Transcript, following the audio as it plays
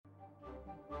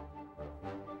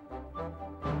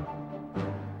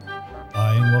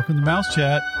Welcome to Mouse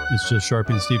Chat. It's just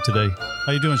Sharpie and Steve today.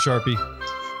 How you doing, Sharpie?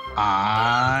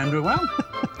 I'm doing well.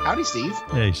 Howdy, Steve.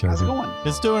 Hey, Sharpie. How's it going?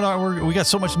 It's doing we got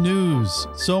so much news,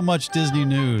 so much Disney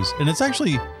news. And it's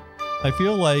actually, I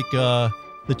feel like the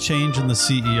change in the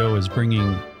CEO is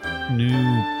bringing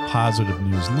new positive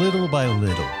news little by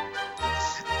little.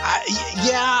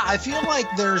 I feel like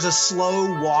there's a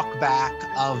slow walk back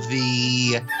of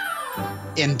the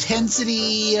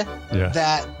intensity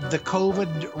that the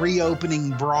COVID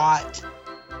reopening brought.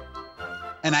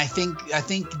 And I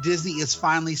think Disney is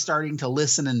finally starting to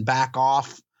listen and back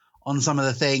off on some of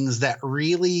the things that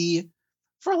really,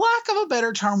 for lack of a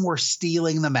better term, were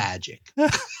stealing the magic.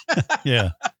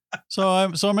 Yeah. So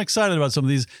I'm excited about some of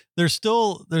these. They're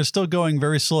still going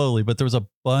very slowly, but there was a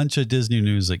bunch of Disney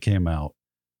news that came out.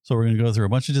 So we're going to go through a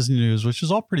bunch of Disney news, which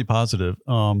is all pretty positive.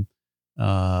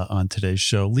 On today's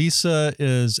show, Lisa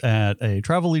is at a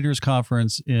travel leaders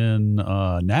conference in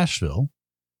Nashville.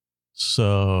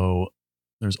 So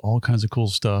there's all kinds of cool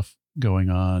stuff going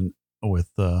on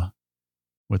with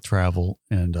travel.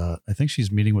 And I think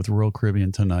she's meeting with Royal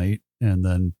Caribbean tonight, and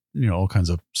then, all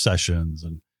kinds of sessions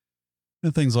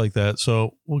and things like that.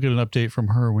 So we'll get an update from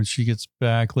her when she gets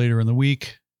back later in the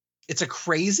week. It's a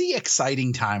crazy,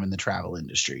 exciting time in the travel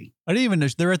industry. I didn't even know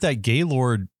they're at that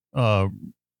Gaylord,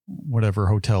 whatever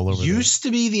hotel over there. Used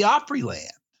to be the Opryland.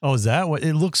 Oh, is that what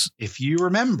it looks? If you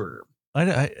remember,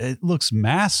 it looks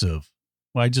massive.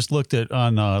 Well, I just looked at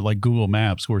on like Google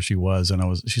Maps where she was,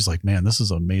 and she's like, man, this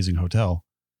is an amazing hotel,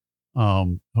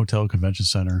 convention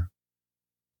center.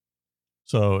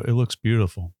 So it looks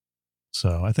beautiful.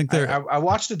 So I think I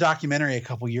watched a documentary a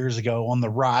couple years ago on the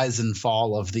rise and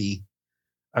fall of the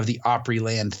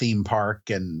Opryland theme park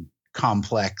and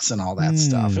complex and all that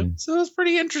stuff. So it was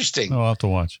pretty interesting. Oh, I'll have to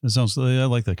watch. It sounds. I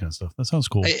like that kind of stuff. That sounds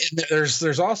cool.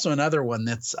 There's also another one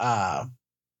that's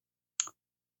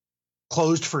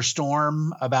closed for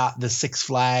storm about the Six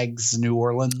Flags New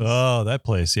Orleans. Oh, that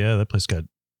place. Yeah, that place got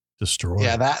destroyed.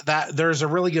 Yeah, that there's a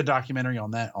really good documentary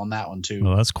on that one too.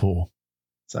 Oh, that's cool.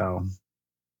 So,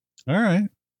 all right.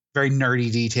 Very nerdy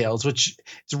details, which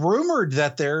it's rumored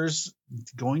that there's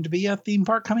going to be a theme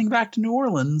park coming back to New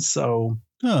Orleans. So,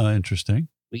 interesting.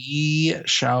 We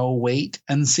shall wait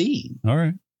and see. All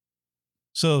right.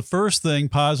 So the first thing,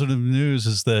 positive news,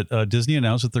 is that Disney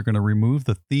announced that they're going to remove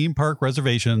the theme park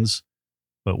reservations.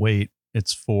 But wait,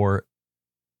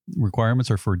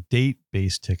 requirements are for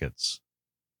date-based tickets.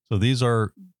 So these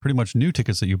are pretty much new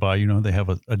tickets that you buy. They have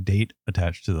a date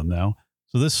attached to them now.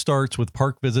 So this starts with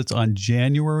park visits on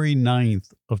January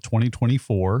 9th of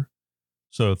 2024.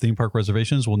 So theme park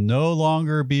reservations will no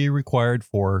longer be required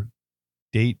for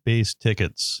date-based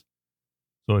tickets.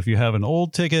 So if you have an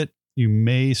old ticket, you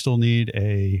may still need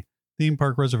a theme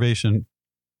park reservation,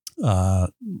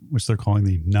 which they're calling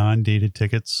the non-dated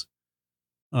tickets.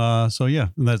 So yeah,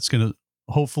 and that's going to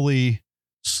hopefully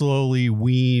slowly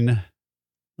wean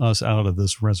us out of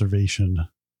this reservation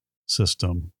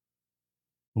system.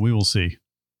 We will see.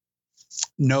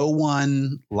 No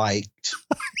one liked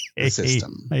the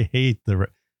system. I hate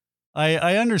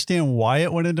I understand why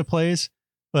it went into place,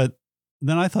 but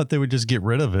then I thought they would just get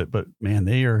rid of it. But man,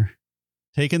 they are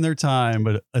taking their time,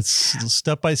 but it's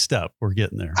step by step. We're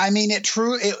getting there. I mean,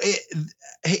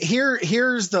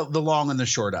 here's the long and the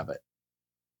short of it.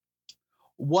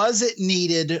 Was it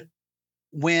needed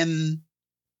when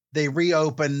they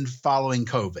reopened following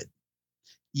COVID?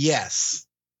 Yes,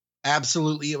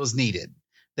 absolutely. It was needed.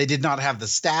 They did not have the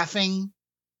staffing.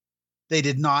 They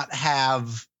did not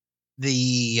have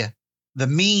the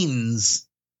means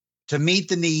to meet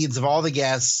the needs of all the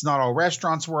guests. Not all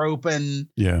restaurants were open.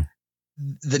 Yeah.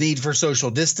 The need for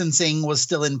social distancing was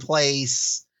still in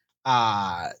place.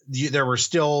 There were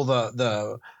still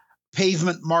the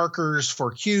pavement markers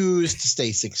for queues to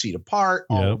stay 6 feet apart,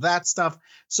 all of that stuff.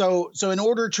 So in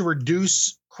order to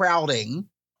reduce crowding,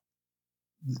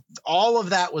 all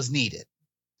of that was needed.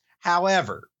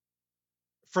 However,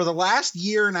 for the last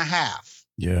year and a half,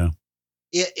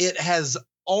 it has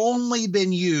only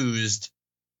been used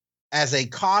as a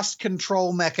cost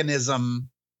control mechanism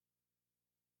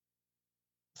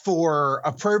for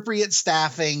appropriate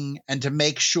staffing and to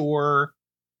make sure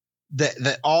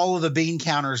that all of the bean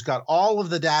counters got all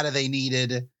of the data they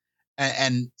needed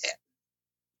and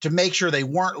to make sure they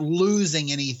weren't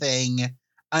losing anything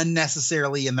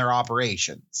unnecessarily in their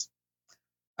operations.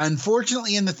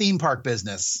 Unfortunately, in the theme park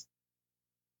business,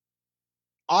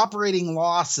 operating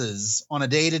losses on a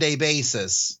day-to-day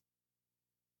basis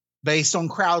based on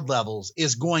crowd levels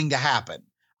is going to happen.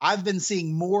 I've been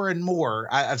seeing more and more.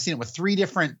 I've seen it with 3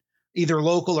 different either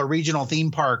local or regional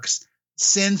theme parks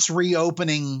since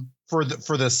reopening for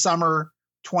the summer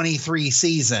 23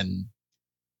 season.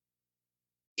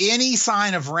 any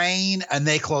sign of rain and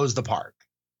they close the park.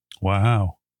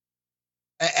 Wow.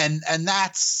 And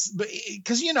that's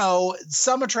because,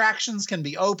 some attractions can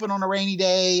be open on a rainy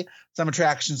day. Some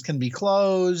attractions can be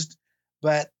closed,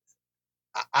 but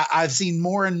I've seen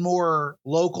more and more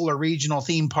local or regional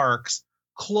theme parks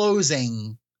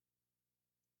closing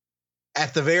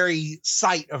at the very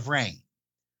sight of rain.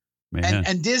 Man.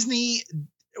 And Disney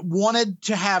wanted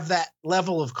to have that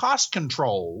level of cost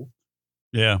control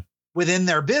within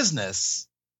their business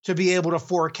to be able to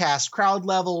forecast crowd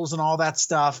levels and all that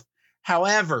stuff.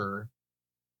 However,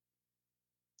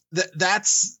 it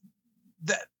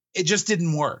just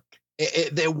didn't work.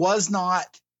 It was not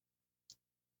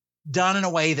done in a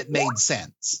way that made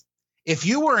sense. If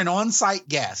you were an on-site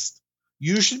guest,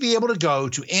 you should be able to go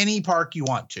to any park you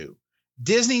want to.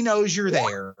 Disney knows you're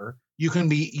there.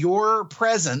 Your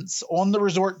presence on the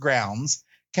resort grounds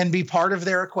can be part of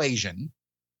their equation.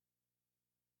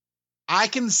 I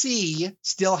can see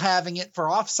still having it for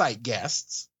off-site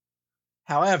guests.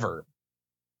 However,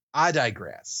 I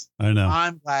digress. I know.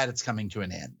 I'm glad it's coming to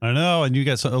an end. I know. And you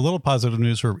got a little positive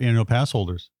news for annual pass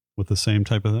holders with the same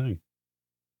type of thing.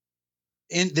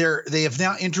 They have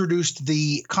now introduced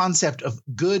the concept of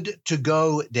good to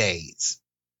go days.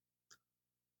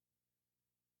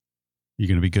 You're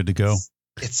going to be good to go.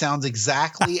 It sounds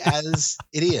exactly as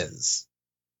it is.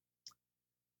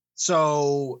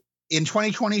 So in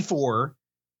 2024,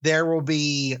 there will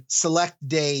be select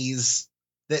days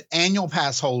that annual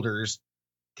pass holders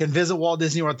can visit Walt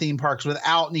Disney World theme parks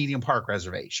without needing a park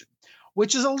reservation,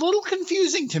 which is a little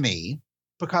confusing to me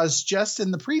because just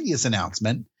in the previous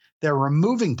announcement, they're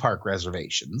removing park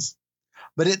reservations,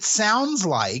 but it sounds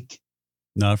like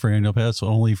not for annual pass,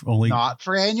 only not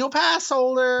for annual pass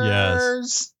holders.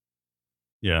 Yes.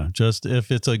 Yeah. Just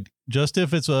if it's a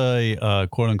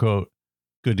quote unquote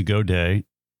good to go day,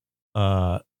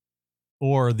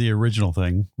 or the original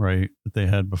thing, right, that they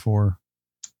had before.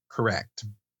 Correct.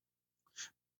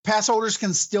 Pass holders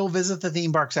can still visit the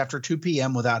theme parks after 2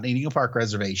 p.m. without needing a park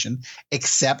reservation,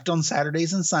 except on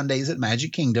Saturdays and Sundays at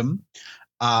Magic Kingdom.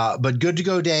 But good to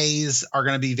go days are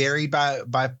going to be varied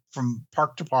by from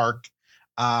park to park.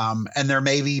 And there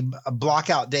may be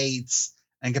block out dates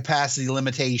and capacity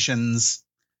limitations.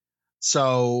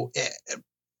 So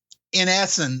in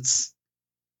essence,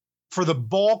 for the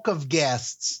bulk of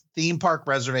guests, theme park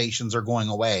reservations are going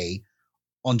away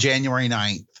on January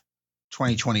 9th,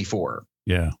 2024.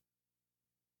 Yeah.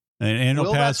 And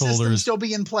annual pass holders will still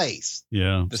be in place.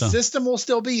 Yeah. The system will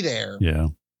still be there. Yeah.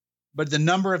 But the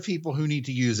number of people who need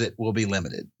to use it will be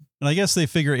limited. And I guess they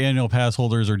figure annual pass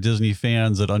holders are Disney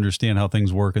fans that understand how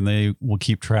things work, and they will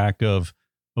keep track of,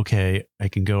 okay, I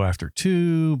can go after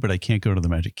 2, but I can't go to the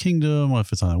Magic Kingdom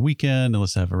if it's on a weekend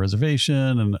unless I have a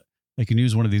reservation, and I can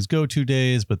use one of these go-to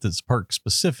days, but it's park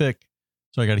specific.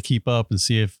 So I got to keep up and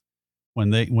see if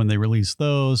when they release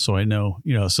those. So I know,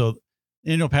 so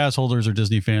annual pass holders are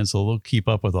Disney fans, so they'll keep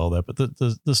up with all that. But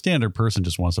the standard person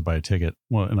just wants to buy a ticket.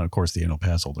 Well, and of course the annual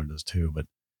pass holder does too, but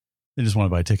they just want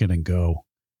to buy a ticket and go.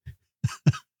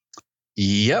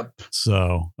 Yep.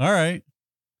 So, all right.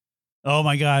 Oh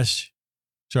my gosh.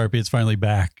 Sharpie, it's finally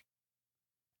back.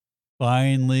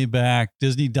 Finally back.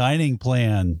 Disney dining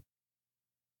plan.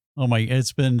 Oh my,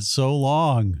 it's been so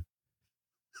long.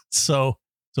 So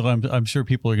I'm sure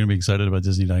people are going to be excited about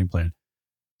Disney dining plan.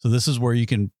 So this is where you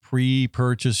can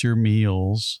pre-purchase your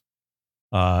meals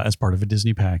as part of a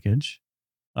Disney package.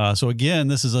 So again,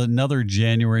 this is another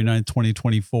January 9th,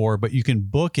 2024, but you can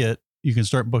book it. You can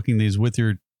start booking these with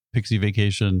your Pixie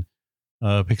Vacation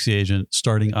Pixie agent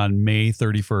starting on May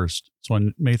 31st. So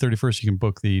on May 31st, you can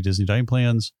book the Disney dining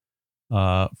plans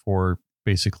for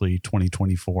basically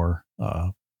 2024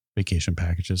 vacation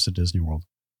packages to Disney World.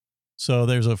 So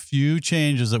there's a few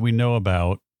changes that we know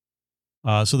about.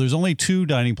 So there's only 2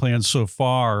 dining plans so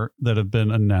far that have been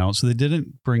announced. So they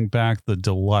didn't bring back the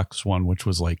deluxe one, which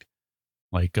was like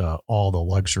all the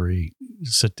luxury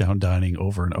sit down dining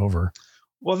over and over.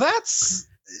 Well, that's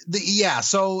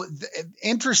so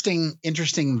interesting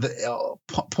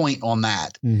point on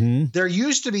that. Mm-hmm. There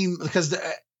used to be, because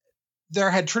there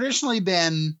had traditionally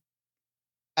been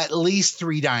at least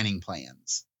 3 dining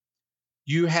plans.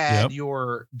 You had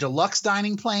your deluxe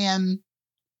dining plan,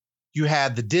 you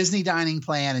had the Disney dining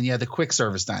plan, and you had the quick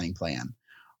service dining plan.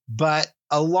 But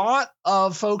a lot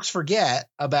of folks forget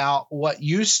about what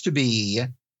used to be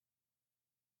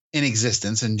in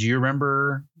existence. And do you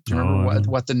remember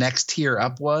what the next tier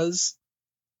up was?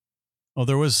 Oh,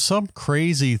 there was some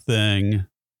crazy thing.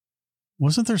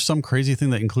 Wasn't there some crazy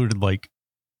thing that included like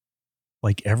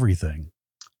everything?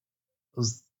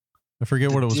 I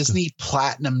forget what it was. Disney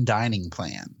Platinum Dining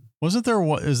Plan. Wasn't there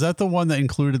one? Is that the one that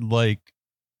included like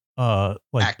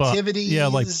like activities,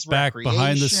 like back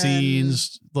behind the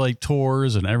scenes, like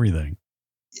tours and everything.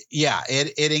 Yeah,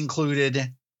 it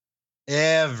included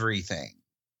everything.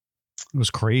 It was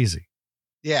crazy.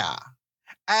 Yeah.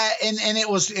 And it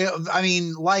was, I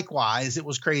mean, likewise, it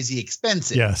was crazy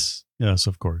expensive. Yes,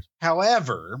 of course.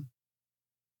 However,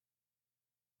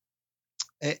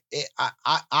 I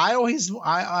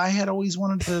had always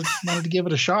wanted to give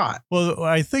it a shot. Well,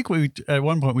 I think at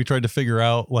one point we tried to figure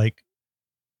out, like,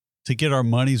 to get our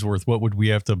money's worth, what would we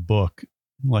have to book?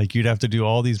 Like, you'd have to do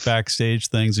all these backstage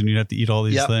things and you'd have to eat all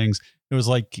these things. It was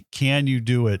like, can you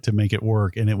do it to make it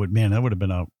work? And that would have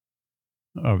been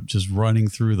just running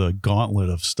through the gauntlet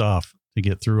of stuff to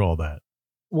get through all that.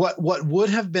 What would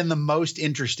have been the most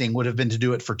interesting would have been to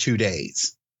do it for 2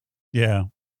 days. Yeah.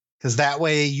 Because that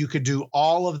way you could do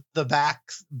all of the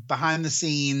behind the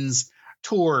scenes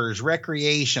tours,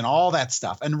 recreation, all that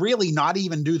stuff, and really not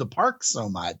even do the park so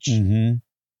much. Mm-hmm.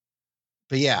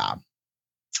 But yeah.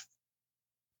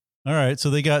 All right. So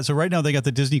right now they got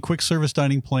the Disney quick service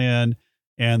dining plan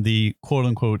and the quote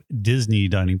unquote Disney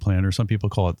dining plan, or some people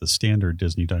call it the standard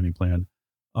Disney dining plan.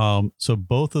 So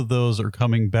both of those are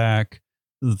coming back.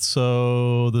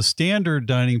 So the standard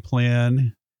dining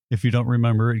plan, if you don't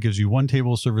remember, it gives you 1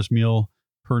 table service meal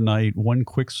per night, 1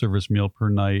 quick service meal per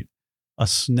night, a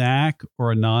snack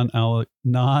or a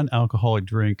non-alcoholic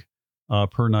drink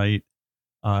per night,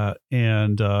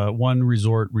 and 1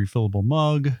 resort refillable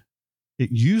mug.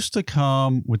 It used to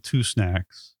come with 2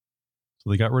 snacks. So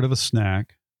they got rid of a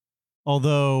snack.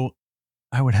 Although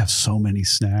I would have so many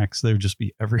snacks. They would just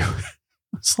be everywhere.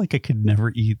 It's like I could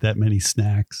never eat that many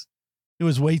snacks. It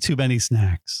was way too many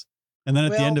snacks. And then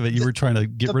at the end of it, you were trying to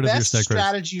get rid of your snack. The best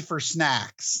strategy for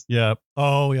snacks. Yeah.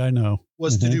 Oh, yeah, I know.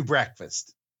 Was to do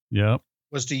breakfast. Yep.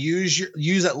 Was to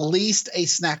use at least a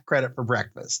snack credit for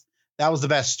breakfast. That was the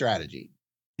best strategy.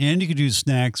 And you could use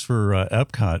snacks for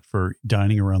Epcot for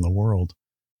dining around the world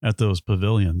at those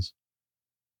pavilions.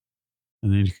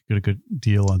 And then you could get a good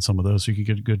deal on some of those. So you could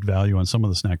get a good value on some of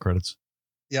the snack credits.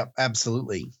 Yep,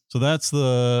 absolutely. So that's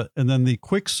and then the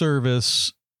quick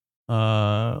service.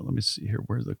 Let me see here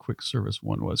where the quick service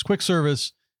one was. Quick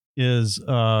service is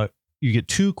you get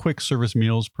 2 quick service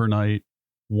meals per night,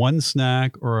 1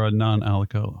 snack or a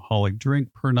non-alcoholic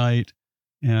drink per night.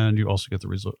 And you also get the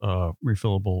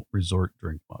refillable resort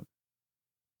drink mug.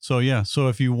 So, yeah. So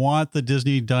if you want the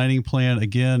Disney dining plan,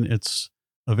 again, it's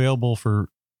available for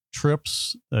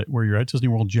trips where you're at Disney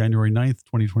World January 9th,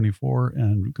 2024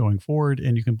 and going forward.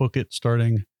 And you can book it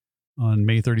starting on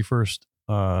May 31st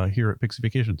here at Pixie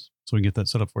Vacations. So we can get that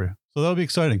set up for you. So that'll be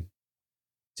exciting.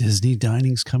 Disney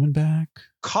dining's coming back.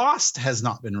 Cost has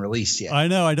not been released yet. I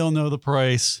know. I don't know the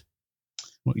price.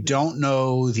 We don't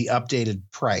know the updated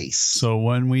price. So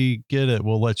when we get it,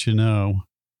 we'll let you know.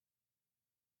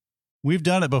 We've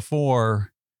done it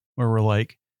before where we're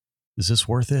like, is this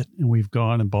worth it? And we've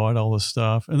gone and bought all this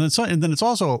stuff. And then it's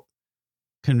also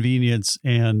convenience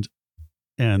and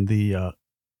the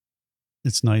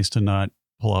it's nice to not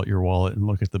pull out your wallet and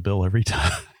look at the bill every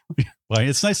time.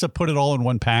 It's nice to put it all in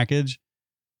one package.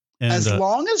 And as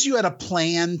long as you had a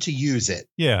plan to use it.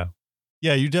 Yeah.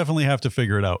 Yeah, you definitely have to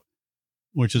figure it out,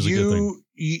 which is a good thing.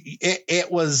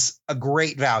 It was a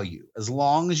great value as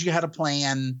long as you had a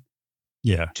plan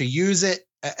to use it.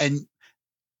 And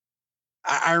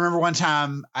I remember one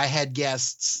time I had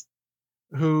guests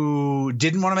who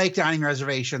didn't want to make dining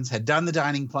reservations, had done the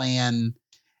dining plan,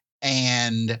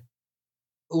 and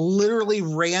literally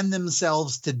ran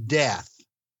themselves to death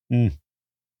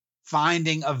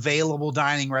finding available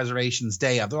dining reservations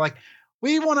day of. They're like,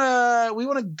 we want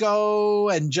to go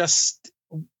and just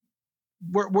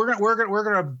we're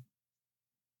gonna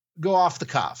go off the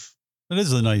cuff. That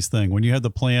is a nice thing. When you have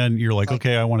the plan, you're like,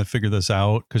 okay, I want to figure this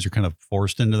out, because you're kind of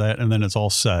forced into that, and then it's all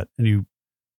set and you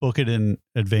book it in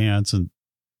advance, and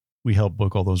we help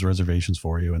book all those reservations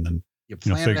for you, and then you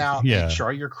plan it out, make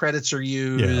sure your credits are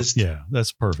used. Yeah,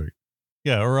 that's perfect.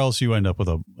 Yeah, or else you end up with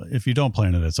if you don't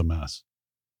plan it, it's a mess.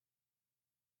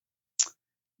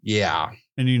 Yeah.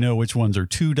 And you know which ones are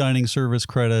 2 dining service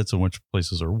credits and which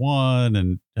places are 1,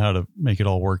 and how to make it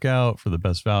all work out for the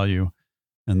best value.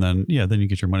 And then, then you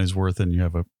get your money's worth and you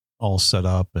have it all set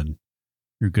up and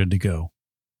you're good to go.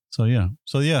 So,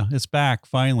 it's back.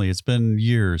 Finally, it's been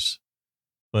years,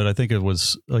 but I think it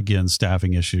was, again,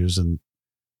 staffing issues, and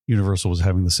Universal was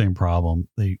having the same problem.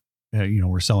 They,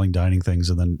 were selling dining things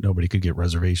and then nobody could get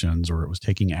reservations, or it was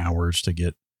taking hours to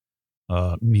get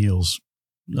meals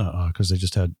because they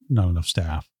just had not enough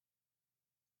staff.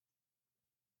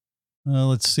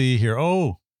 Let's see here.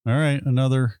 Oh, all right.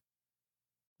 Another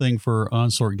thing for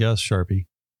OnSort guests, Sharpie.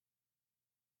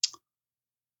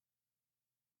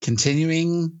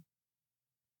 Continuing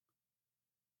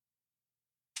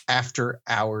after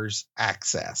hours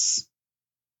access,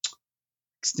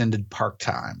 extended park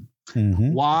time.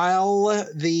 Mm-hmm. While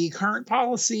the current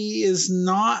policy is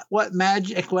not what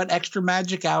extra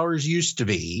magic hours used to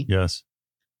be. Yes.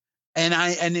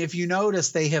 And if you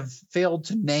notice, they have failed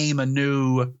to name a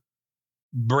new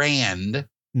brand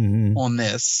on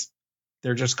this.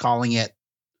 They're just calling it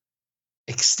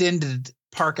extended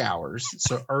park hours.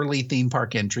 So early theme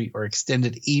park entry or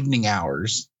extended evening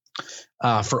hours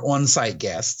for on-site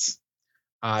guests.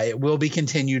 It will be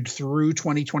continued through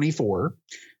 2024.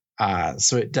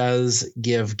 So it does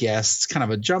give guests kind of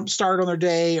a jump start on their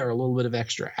day or a little bit of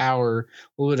extra hour,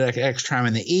 a little bit of extra time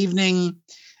in the evening.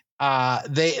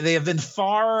 They have been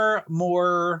far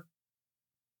more,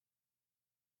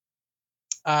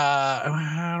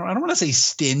 I don't want to say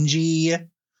stingy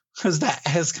because that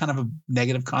has kind of a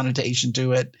negative connotation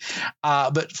to it,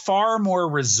 but far more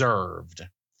reserved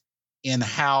in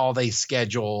how they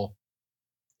schedule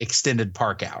extended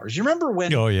park hours. You remember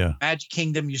when Magic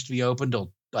Kingdom used to be open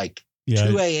till like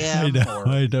 2 a.m.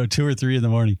 I know 2 or 3 in the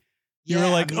morning. You were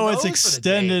like, it's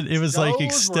extended. It was like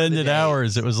extended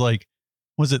hours. It was like,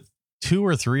 was it 2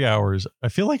 or 3 hours? I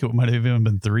feel like it might have even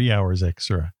been 3 hours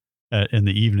extra in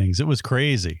the evenings. It was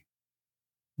crazy.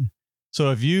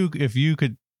 So if you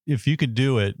could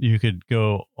do it, you could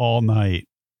go all night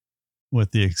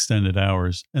with the extended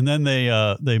hours. And then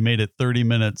they made it 30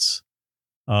 minutes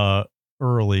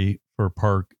early for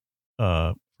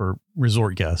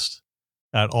resort guests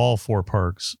at all 4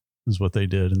 parks is what they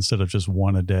did, instead of just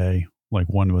one a day. Like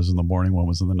one was in the morning, one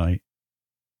was in the night.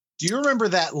 Do you remember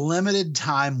that limited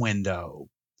time window?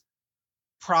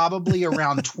 Probably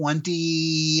around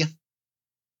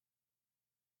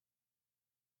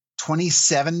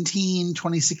 2017,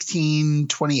 2016,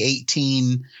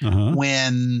 2018,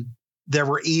 when there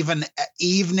were even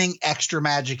evening extra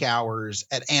magic hours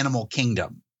at Animal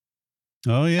Kingdom.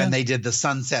 Oh, yeah. And they did the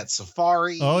Sunset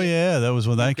Safari. Oh, yeah. That was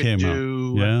when that came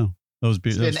out. Yeah. That was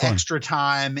beautiful. Spend extra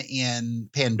time in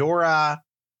Pandora.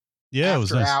 Yeah. After it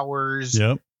was nice. hours.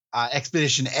 Yep.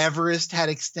 Expedition Everest had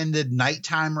extended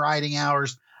nighttime riding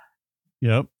hours.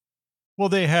 Yep. Well,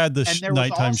 they had the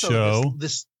nighttime show.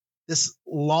 This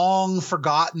long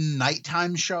forgotten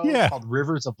nighttime show called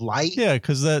Rivers of Light. Yeah,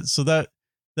 because that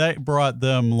brought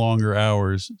them longer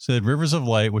hours. So they had Rivers of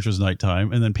Light, which was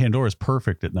nighttime, and then Pandora's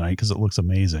Perfect at night because it looks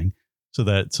amazing. So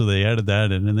they added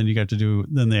that in, and then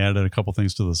then they added a couple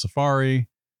things to the safari,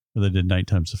 where they did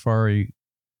nighttime safari.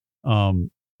 It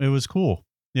was cool.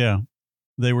 Yeah.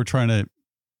 They were trying to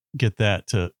get that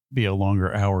to be a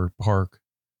longer hour park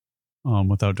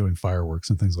without doing fireworks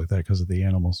and things like that because of the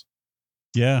animals.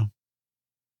 Yeah.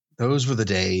 Those were the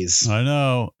days. I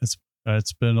know. It's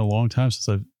been a long time since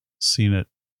I've seen it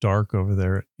dark over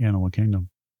there at Animal Kingdom.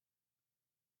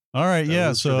 All right.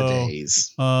 Those were the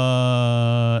days.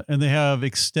 And they have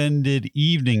extended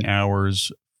evening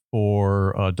hours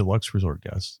for deluxe resort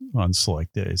guests on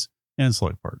select days and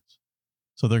select parks.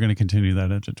 So they're going to continue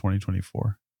that into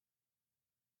 2024.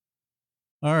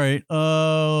 All right.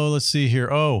 Let's see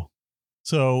here. Oh,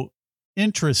 so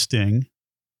interesting.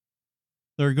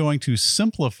 They're going to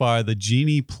simplify the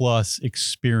Genie Plus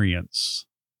experience.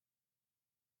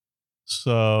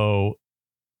 So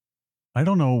I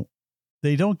don't know.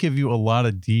 They don't give you a lot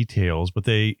of details, but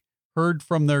they heard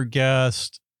from their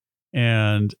guest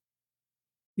and,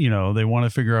 they want to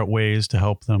figure out ways to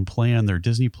help them plan their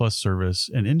Disney Plus service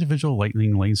and individual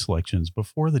Lightning Lane selections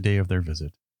before the day of their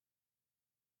visit.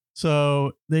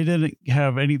 So they didn't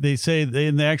have any, they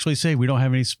actually say, we don't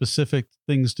have any specific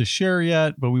things to share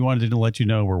yet, but we wanted to let you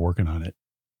know we're working on it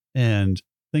and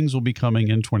things will be coming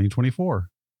in 2024.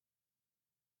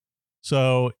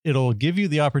 So it'll give you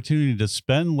the opportunity to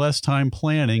spend less time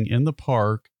planning in the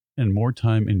park and more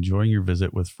time enjoying your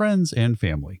visit with friends and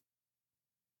family.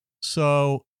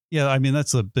 So, yeah, I mean,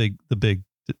 that's the big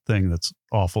thing that's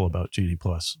awful about Genie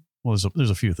Plus. Well,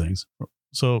 there's a few things.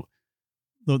 So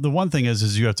the one thing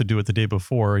is you have to do it the day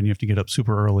before and you have to get up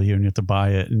super early and you have to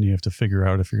buy it and you have to figure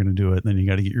out if you're going to do it. And then you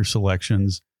got to get your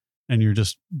selections and you're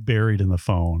just buried in the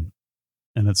phone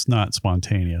and it's not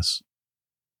spontaneous.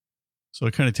 So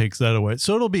it kind of takes that away.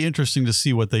 So it'll be interesting to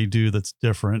see what they do that's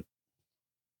different.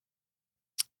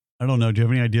 I don't know. Do you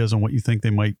have any ideas on what you think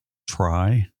they might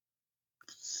try?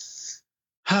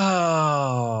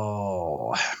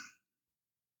 Oh,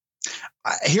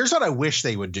 here's what I wish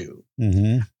they would do.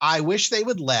 Mm-hmm. I wish they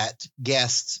would let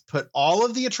guests put all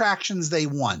of the attractions they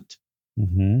want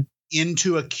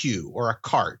into a queue or a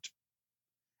cart.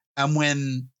 And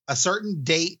when a certain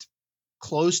date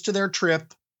close to their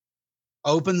trip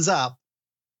opens up,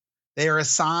 they are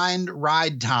assigned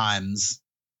ride times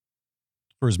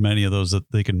for as many of those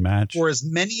that they can match. For as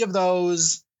many of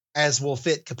those as will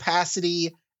fit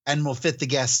capacity and will fit the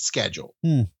guest schedule.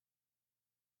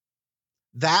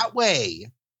 That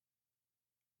way,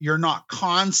 you're not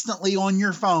constantly on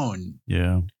your phone.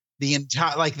 Yeah. The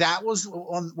entire, like that was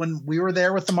when we were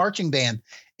there with the marching band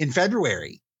in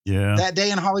February. Yeah. That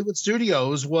day in Hollywood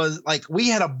Studios was like, we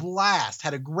had a blast,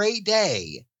 had a great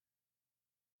day.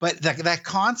 But that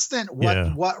constant,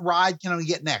 what ride can we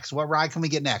get next? What ride can we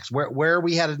get next? Where are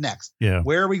we headed next? Yeah.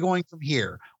 Where are we going from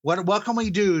here? What can we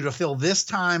do to fill this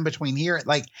time between here?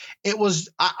 Like it was,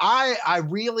 I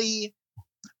really,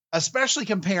 especially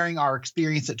comparing our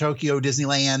experience at Tokyo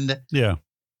Disneyland. Yeah.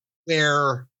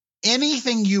 Where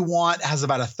anything you want has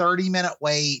about a 30-minute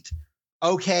wait.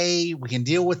 Okay, we can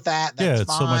deal with that. That's it's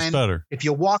fine. So much better. If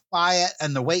you walk by it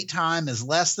and the wait time is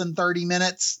less than 30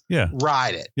 minutes,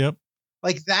 ride it. Yep.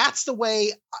 Like that's the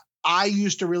way I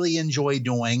used to really enjoy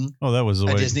doing. Oh, that was the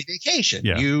way. Disney Vacation.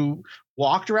 Yeah. You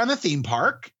walked around the theme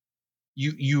park.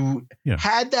 You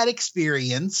had that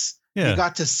experience. Yeah. You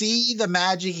got to see the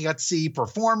magic. You got to see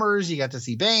performers. You got to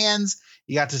see bands.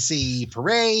 You got to see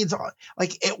parades.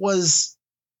 Like it was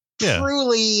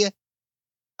truly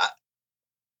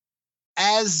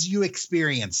as you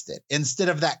experienced it, instead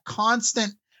of that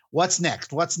constant, what's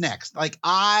next? What's next? Like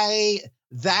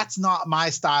that's not my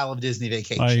style of Disney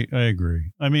Vacation. I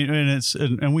agree. I mean,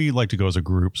 and we like to go as a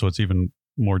group, so it's even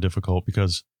more difficult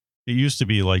because it used to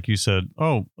be like you said,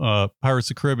 Pirates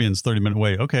of the Caribbean's 30-minute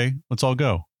wait. Okay, let's all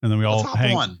go. And then we all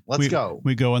hang. Let's go.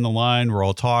 We go in the line. We're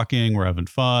all talking. We're having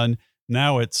fun.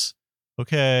 Now it's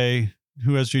okay.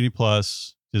 Who has Genie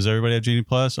Plus? Does everybody have Genie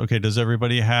Plus? Okay. Does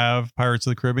everybody have Pirates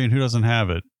of the Caribbean? Who doesn't have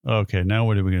it? Okay. Now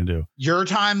what are we going to do? Your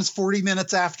time's 40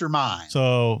 minutes after mine.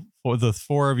 So for the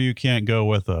four of you can't go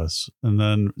with us. And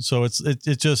then, so it's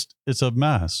a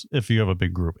mess if you have a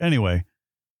big group anyway.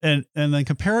 And then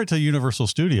compare it to Universal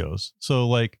Studios. So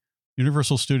like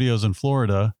Universal Studios in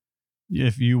Florida,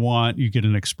 if you want, you get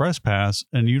an express pass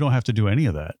and you don't have to do any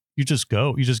of that. You just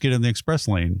go, you just get in the express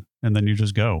lane and then you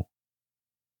just go.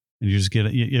 And you just get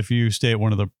it. If you stay at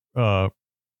one of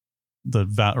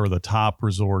the top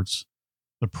resorts,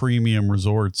 the premium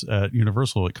resorts at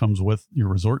Universal, it comes with your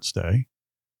resort stay,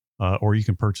 or you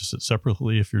can purchase it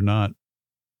separately if you're not.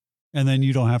 And then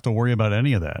you don't have to worry about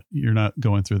any of that. You're not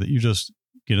going through that. You just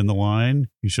get in the line,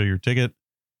 you show your ticket,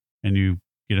 and you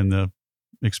get in the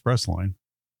express line.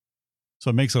 So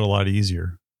it makes it a lot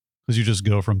easier because you just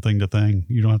go from thing to thing.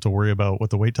 You don't have to worry about what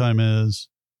the wait time is.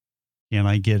 Can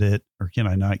I get it or can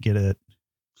I not get it?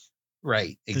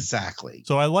 Right. Exactly.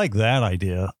 So I like that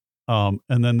idea. And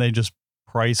then they just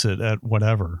price it at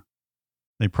whatever.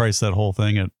 They price that whole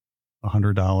thing at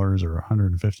 $100 or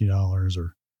 $150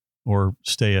 or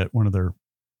stay at one of their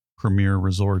premier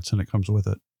resorts and it comes with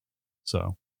it.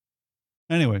 So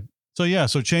anyway,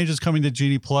 so changes coming to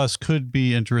Genie Plus could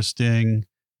be interesting.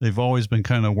 They've always been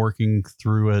kind of working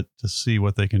through it to see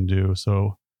what they can do.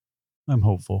 So I'm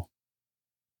hopeful.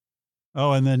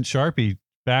 Oh, and then Sharpie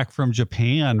back from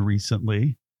Japan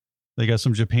recently. They got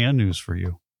some Japan news for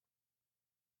you.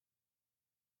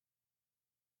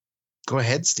 Go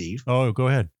ahead, Steve. Oh, go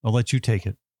ahead. I'll let you take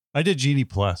it. I did Genie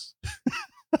Plus.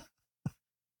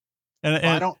 and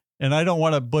I don't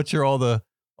want to butcher all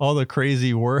the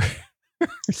crazy words.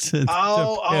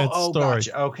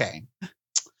 Gotcha. Okay.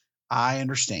 I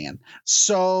understand.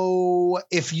 So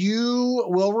if you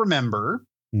will remember,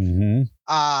 there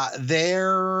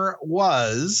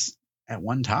was at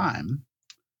one time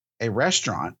a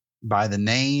restaurant by the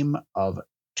name of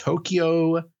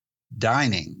Tokyo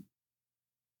Dining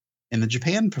in the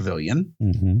Japan Pavilion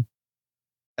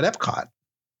at Epcot.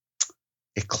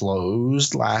 It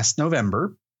closed last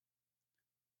November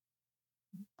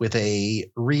with a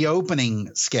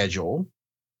reopening schedule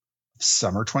of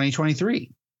summer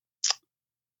 2023.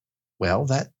 Well,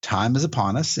 that time is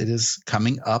upon us. It is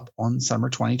coming up on summer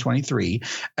 2023,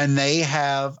 and they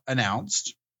have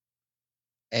announced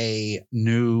a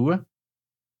new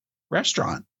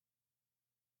restaurant.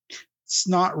 It's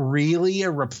not really a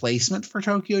replacement for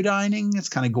Tokyo Dining. It's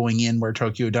kind of going in where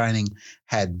Tokyo Dining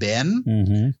had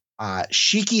been.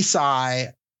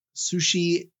 Shikisai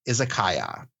Sushi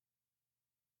Izakaya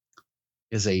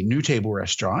is a new table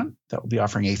restaurant that will be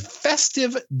offering a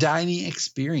festive dining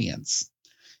experience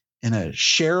in a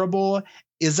shareable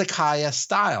izakaya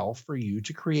style for you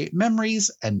to create memories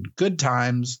and good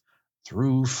times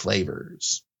through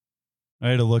flavors. I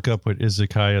had to look up what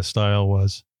izakaya style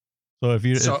was. So if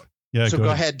you, go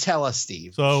ahead, tell us,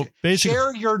 Steve. So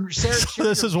basically, share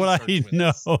this is what I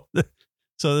know. So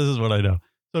this is what I know.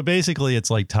 So basically,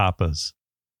 it's like tapas.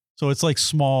 So it's like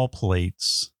small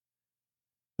plates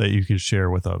that you can share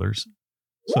with others.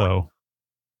 So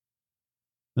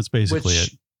that's basically it.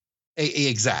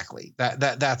 Exactly.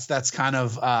 That's kind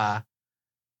of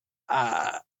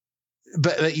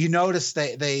but you notice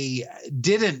they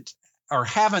didn't or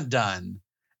haven't done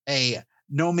a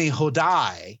Nomi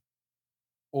Hodai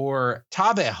or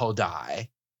Tabe Hodai,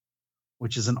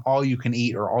 which is an all you can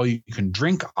eat or all you can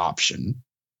drink option,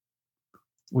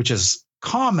 which is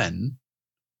common.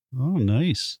 Oh,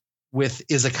 nice. With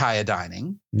izakaya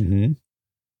dining. Mm-hmm.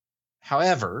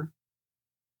 However,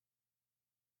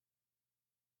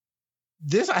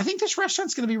 I think this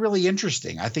restaurant's going to be really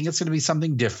interesting. I think it's going to be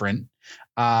something different.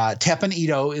 Teppan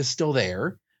Edo is still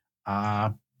there.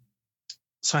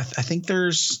 So I think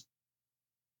there's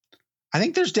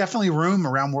definitely room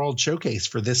around World Showcase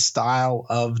for this style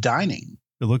of dining.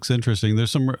 It looks interesting.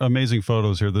 There's some amazing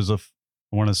photos here. There's I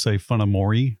want to say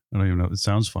funamori. I don't even know. It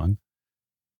sounds fun.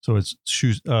 So it's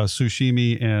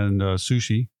sushimi and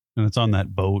sushi, and it's on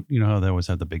that boat. You know how they always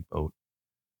had the big boat.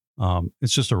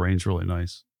 It's just arranged really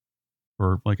nice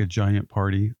for like a giant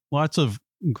party. Lots of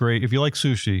great, if you like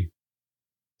sushi,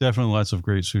 definitely lots of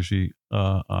great sushi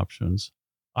options.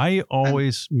 I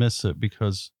always miss it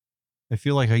because I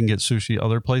feel like I can get sushi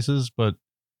other places, but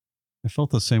I felt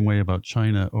the same way about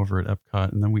China over at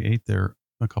Epcot. And then we ate there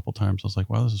a couple times. I was like,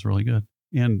 wow, this is really good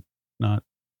and not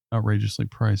outrageously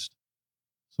priced.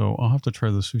 So I'll have to try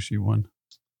the sushi one.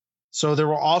 So there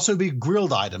will also be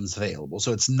grilled items available.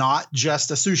 So it's not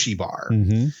just a sushi bar.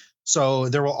 Mm-hmm. So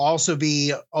there will also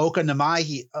be oka no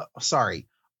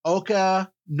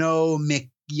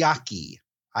miyaki.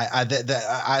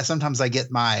 I sometimes I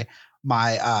get my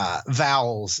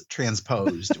vowels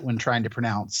transposed when trying to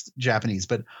pronounce Japanese,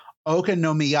 but oka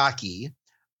no miyaki,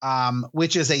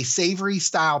 which is a savory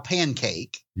style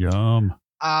pancake. Yum.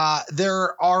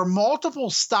 There are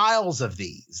multiple styles of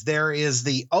these. There is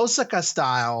the Osaka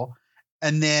style,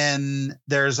 and then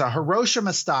there's a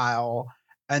Hiroshima style,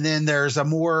 and then there's a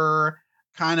more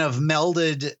kind of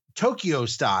melded Tokyo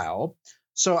style.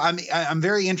 So I'm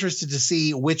very interested to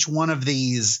see which one of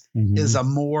these is a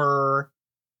more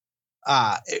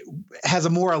has a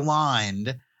more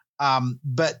aligned.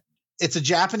 But it's a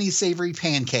Japanese savory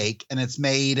pancake, and it's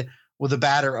made with a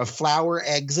batter of flour,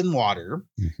 eggs, and water.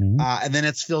 And then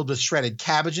it's filled with shredded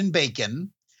cabbage and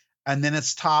bacon. And then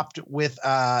it's topped with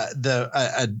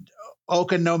the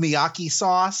okonomiyaki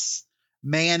sauce,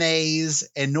 mayonnaise,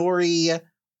 nori,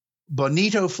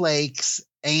 bonito flakes,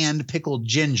 and pickled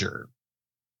ginger.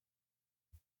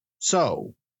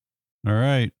 So, all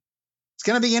right, it's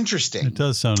going to be interesting. It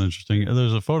does sound interesting.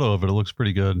 There's a photo of it. It looks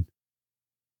pretty good.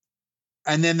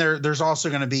 And then there's also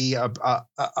going to be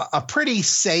a pretty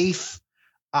safe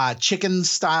chicken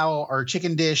style or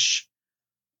chicken dish,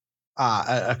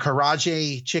 a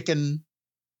karaage chicken.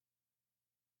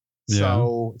 Yeah.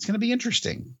 So it's going to be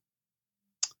interesting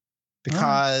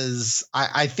because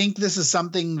I think this is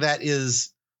something that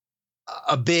is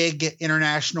a big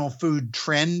international food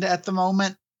trend at the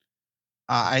moment.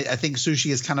 I think sushi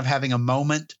is kind of having a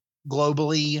moment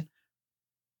globally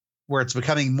where it's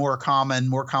becoming more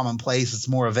commonplace. It's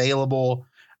more available.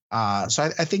 So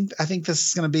I think this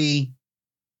is going to be.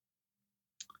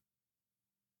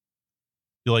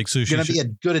 You like sushi? Going to be a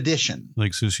good addition.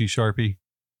 Like sushi Sharpie?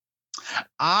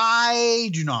 I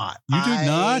do not. You do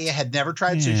not? I had never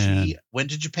tried sushi.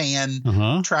 Went to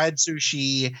Japan, tried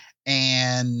sushi,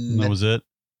 and that was it.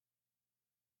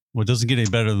 Well, it doesn't get any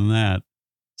better than that.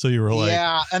 So you were like,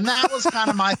 yeah, and that was kind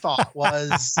of my thought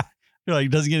was. You're like,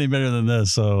 it doesn't get any better than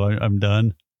this, so I'm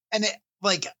done. And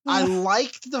I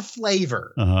liked the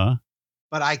flavor,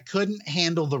 but I couldn't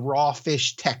handle the raw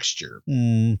fish texture.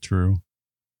 True.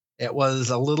 It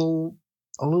was a little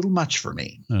much for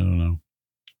me. I don't know.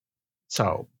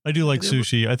 So I do like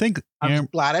sushi. I think I'm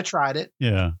glad I tried it.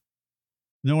 Yeah.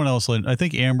 No one else. I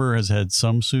think Amber has had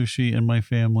some sushi in my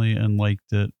family and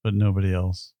liked it, but nobody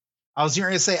else. I was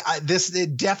going to say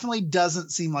it definitely doesn't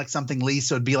seem like something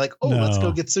Lisa would be like, let's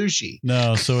go get sushi.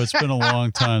 No. So it's been a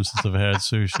long time since I've had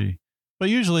sushi, but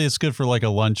usually it's good for like a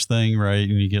lunch thing, right?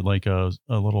 And you get like a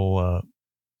little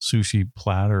sushi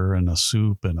platter and a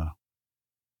soup and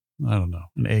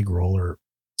an egg roll or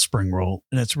spring roll.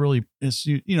 And it's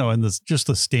and it's just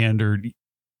the standard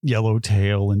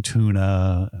yellowtail and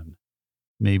tuna and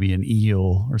maybe an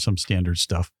eel or some standard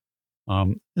stuff.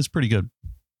 It's pretty good.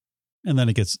 And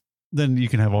then you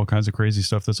can have all kinds of crazy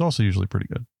stuff that's also usually pretty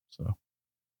good. So, all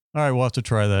right, we'll have to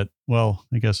try that. Well,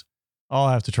 I guess I'll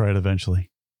have to try it eventually.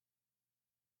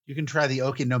 You can try the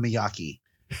okonomiyaki.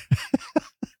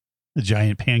 The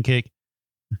giant pancake.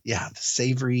 Yeah, the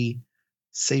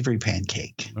savory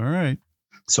pancake. All right.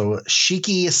 So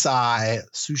Shiki Asai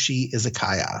Sushi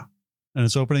Izakaya. And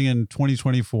it's opening in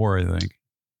 2024, I think.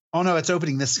 Oh, no, it's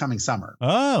opening this coming summer.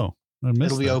 Oh,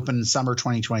 It'll be open summer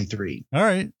 2023. All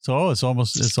right. So it's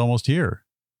almost here.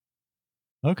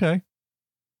 Okay.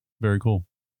 Very cool.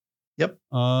 Yep.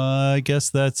 I guess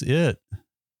that's it.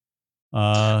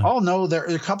 No, there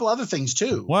are a couple other things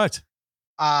too. What?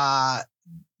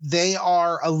 They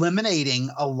are eliminating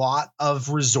a lot of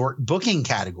resort booking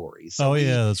categories. So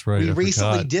that's right. We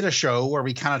recently did a show where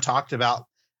we kind of talked about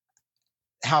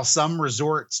how some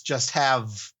resorts just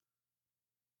have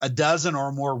a dozen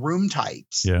or more room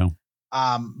types. Yeah.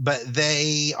 But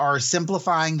they are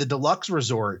simplifying the deluxe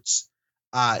resorts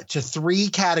to 3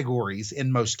 categories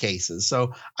in most cases.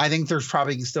 So I think there's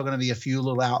probably still going to be a few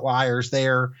little outliers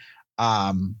there.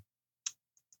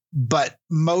 But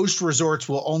most resorts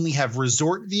will only have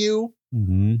resort view,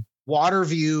 water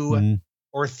view,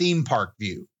 or theme park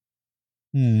view.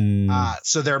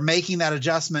 So they're making that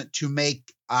adjustment to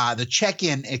make the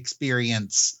check-in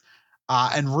experience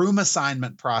and room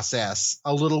assignment process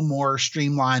a little more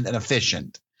streamlined and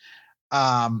efficient.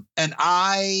 And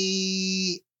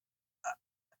I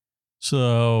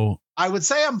would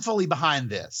say I'm fully behind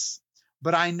this,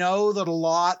 but I know that a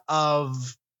lot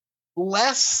of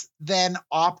less than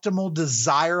optimal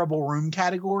desirable room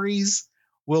categories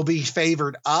will be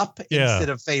favored up instead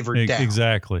of favored down.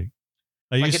 Exactly.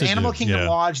 Like at Animal Kingdom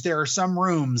Lodge, there are some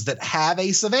rooms that have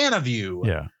a Savannah view.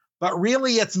 Yeah. But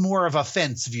really it's more of a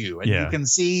fence view, and you can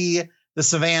see the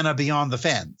Savannah beyond the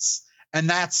fence. And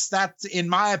that's in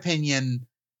my opinion,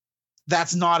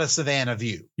 that's not a Savannah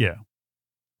view. Yeah.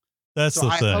 That's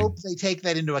the thing. I hope they take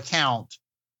that into account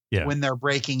when they're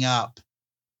breaking up.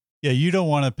 Yeah, you don't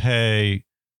want to pay.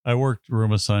 I worked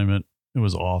room assignment. It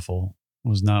was awful. It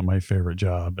was not my favorite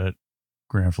job at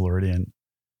Grand Floridian.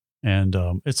 And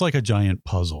it's like a giant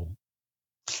puzzle.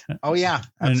 Oh, yeah,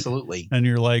 absolutely. And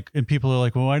you're like, and people are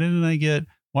like, well, why don't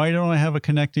I have a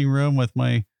connecting room with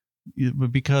my,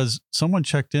 because someone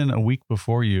checked in a week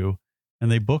before you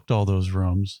and they booked all those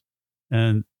rooms.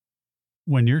 And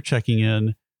when you're checking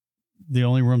in, the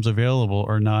only rooms available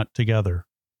are not together.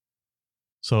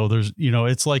 So there's,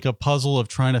 it's like a puzzle of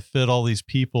trying to fit all these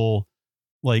people.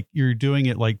 Like you're doing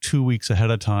it like 2 weeks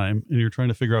ahead of time and you're trying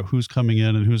to figure out who's coming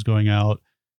in and who's going out.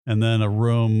 And then a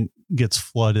room gets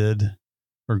flooded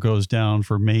or goes down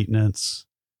for maintenance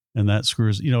and that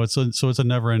screws, it's a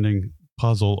never ending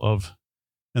puzzle of,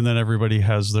 and then everybody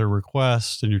has their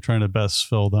request and you're trying to best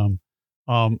fill them.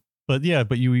 But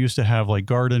you used to have like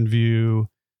garden view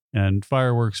and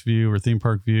fireworks view or theme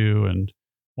park view and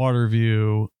water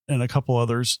view and a couple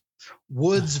others.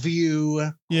 Woods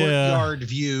view, courtyard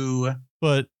view.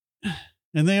 And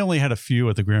they only had a few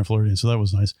at the Grand Floridian, so that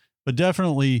was nice. But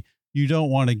definitely you don't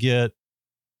want to get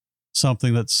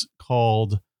something that's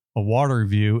called a water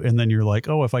view. And then you're like,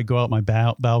 oh, if I go out my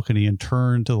balcony and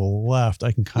turn to the left,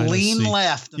 I can kind of lean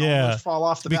left and almost fall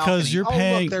off the balcony. Because you're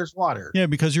paying, look, there's water. Yeah,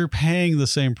 because you're paying the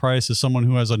same price as someone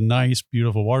who has a nice,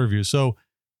 beautiful water view. So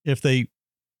if they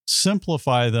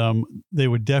simplify them, they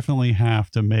would definitely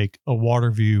have to make a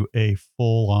water view a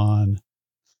full-on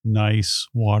nice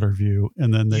water view,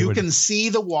 and then you can see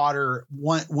the water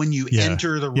when you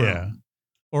enter the room,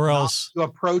 or else you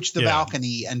approach the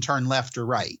balcony and turn left or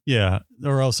right.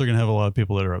 Or else they're gonna have a lot of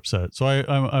people that are upset. So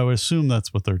I would assume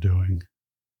that's what they're doing.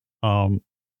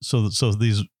 So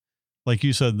these, like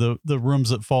you said, the rooms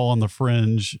that fall on the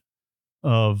fringe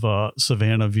of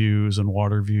Savannah views and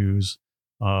water views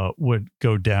would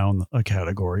go down a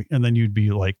category, and then you'd be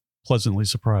like pleasantly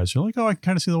surprised. You're like, oh, I can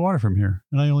kind of see the water from here,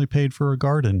 and I only paid for a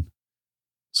garden.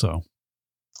 So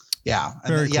yeah,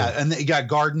 and cool. And you got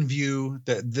garden view.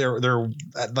 They're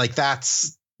like,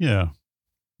 that's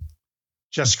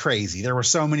just crazy. There were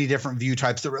so many different view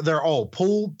types. They're all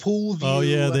pool view. Oh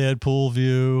yeah, they had pool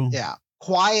view. Yeah,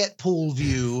 quiet pool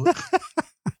view.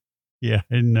 Yeah,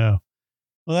 I know.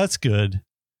 Well, that's good.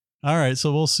 All right,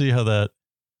 so we'll see how that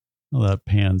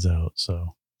pans out.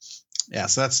 So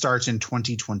that starts in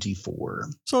 2024.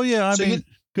 So I mean,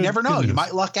 you never know. You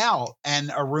might luck out,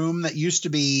 and a room that used to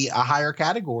be a higher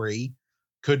category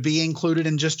could be included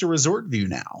in just a resort view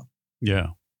now.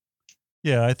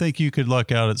 Yeah, I think you could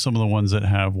luck out at some of the ones that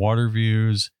have water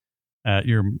views at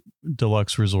your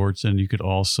deluxe resorts, and you could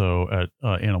also at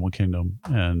Animal Kingdom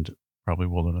and probably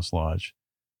Wilderness Lodge.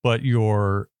 But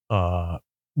your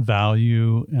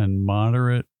value and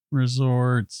moderate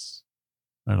resorts,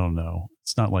 I don't know.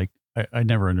 It's not like I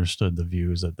never understood the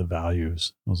views at the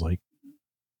values. I was like,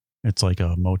 it's like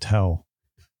a motel.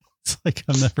 It's like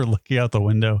I'm never looking out the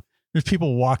window. There's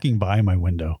people walking by my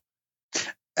window.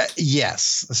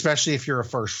 Yes, especially if you're a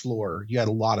first floor. You had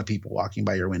a lot of people walking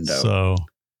by your window. So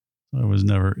I was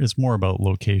never. It's more about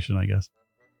location, I guess.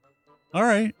 All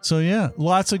right. So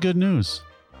lots of good news.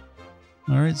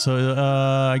 All right. So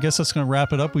I guess that's going to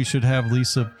wrap it up. We should have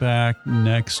Lisa back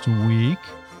next week.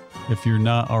 If you're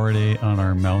not already on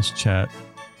our Mouse Chat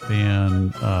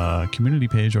fan community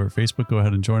page over Facebook, go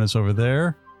ahead and join us over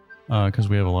there because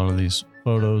we have a lot of these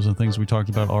photos and things we talked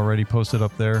about already posted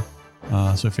up there.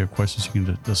 So if you have questions, you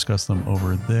can discuss them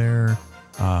over there.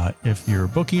 If you're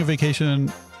booking a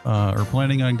vacation or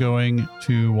planning on going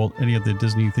to any of the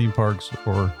Disney theme parks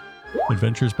or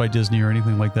Adventures by Disney or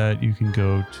anything like that, you can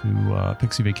go to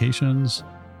Pixie Vacations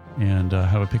and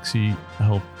have a Pixie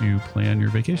help you plan your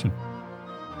vacation.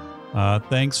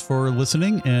 Thanks for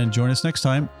listening and join us next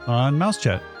time on Mouse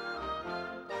Chat.